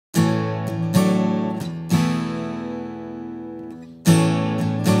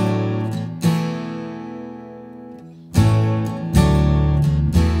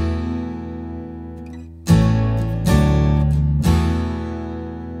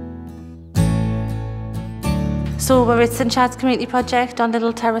So we're at St Chad's Community Project on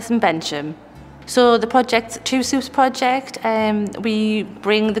Little Terrace in Bensham. So the project's Two Soups project. We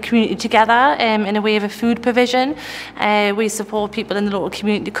bring the community together in a way of a food provision. We support people in the local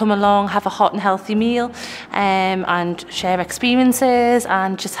community to come along, have a hot and healthy meal, and share experiences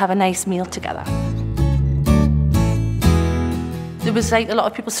and just have a nice meal together. There was like a lot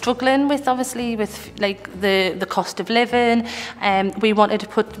of people struggling with, obviously, with like the cost of living. We wanted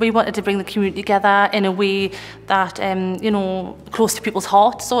to bring the community together in a way that you know, close to people's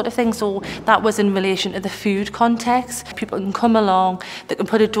hearts, sort of thing. So that was in relation to the food context. People can come along, they can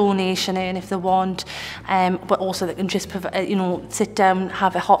put a donation in if they want, but also they can just you know, sit down,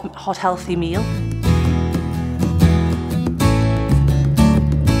 have a hot healthy meal.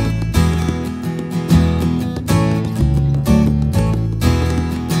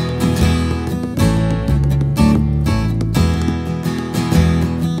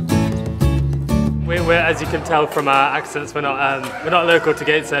 As you can tell from our accents, we're not local to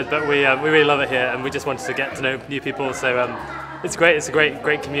Gateshead, but we really love it here, and we just wanted to get to know new people. So it's great. It's a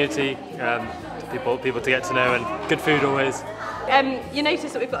great community, people to get to know, and good food always. You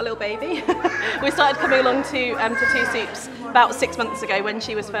notice that we've got a little baby. We started coming along to Two Soups about 6 months ago when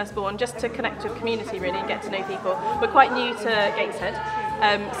she was first born, just to connect with community really and get to know people. We're quite new to Gateshead,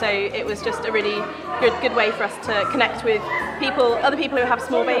 so it was just a really good way for us to connect with people, other people who have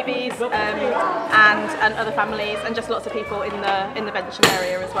small babies, and other families, and just lots of people in the Bensham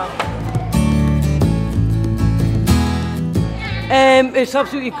area as well. It's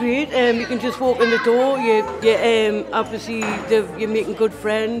absolutely great. You can just walk in the door. Obviously you're making good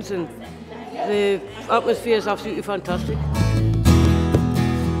friends, and the atmosphere is absolutely fantastic.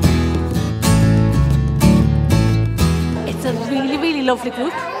 It's a really lovely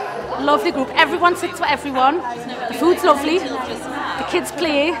group. Lovely group. Everyone sits with everyone. The food's lovely. The kids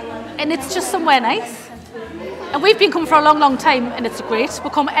play, and it's just somewhere nice. And we've been coming for a long time, and it's great. We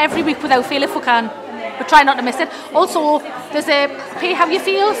come every week without fail if we can. We try not to miss it. Also, there's a pay how you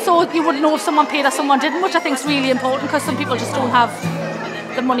feel, so you wouldn't know if someone paid or someone didn't, which I think is really important because some people just don't have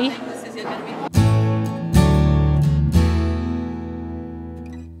the money.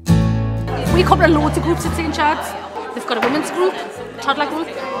 We come to loads of groups at St Chad's. They've got a women's group, a toddler group,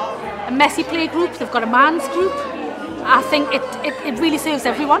 a messy play group, they've got a man's group. I think it really serves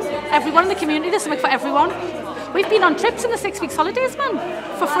everyone. Everyone in the community, there's something for everyone. We've been on trips in the 6 weeks holidays, man,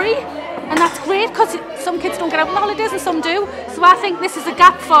 for free. And that's great because some kids don't get out on the holidays and some do. So I think this is a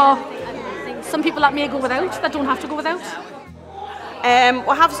gap for some people that may go without, that don't have to go without. We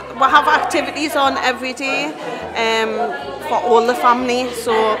have activities on every day for all the family.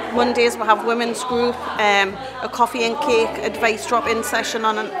 So Mondays we have women's group, a coffee and cake advice drop-in session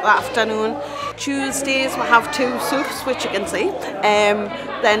on the afternoon. Tuesdays we have Two Soups, which you can see.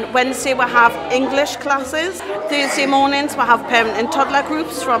 Then Wednesday we have English classes. Thursday mornings we have parent and toddler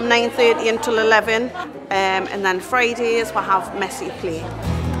groups from 9:30 until 11. And then Fridays we have messy play.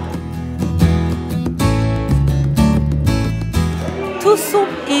 Two Soup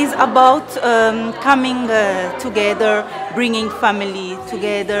is about coming together, bringing family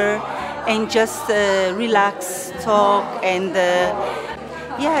together, and just relax, talk, and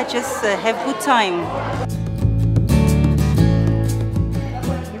just have good time.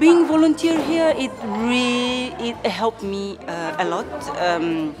 Being volunteer here, it helped me a lot.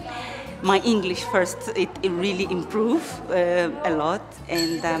 My English first, it really improved a lot,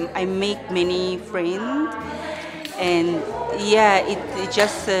 and I make many friends. And yeah, it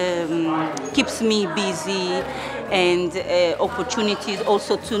just keeps me busy, and opportunities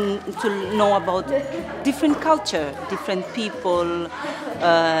also to know about different culture, different people,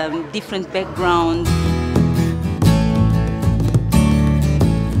 different backgrounds.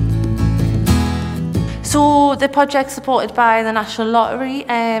 So the project supported by the National Lottery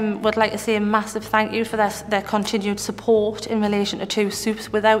would like to say a massive thank you for their continued support in relation to Two Soups.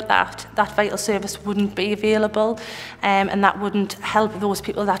 Without that vital service wouldn't be available, and that wouldn't help those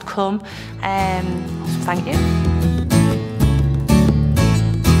people that come. So thank you.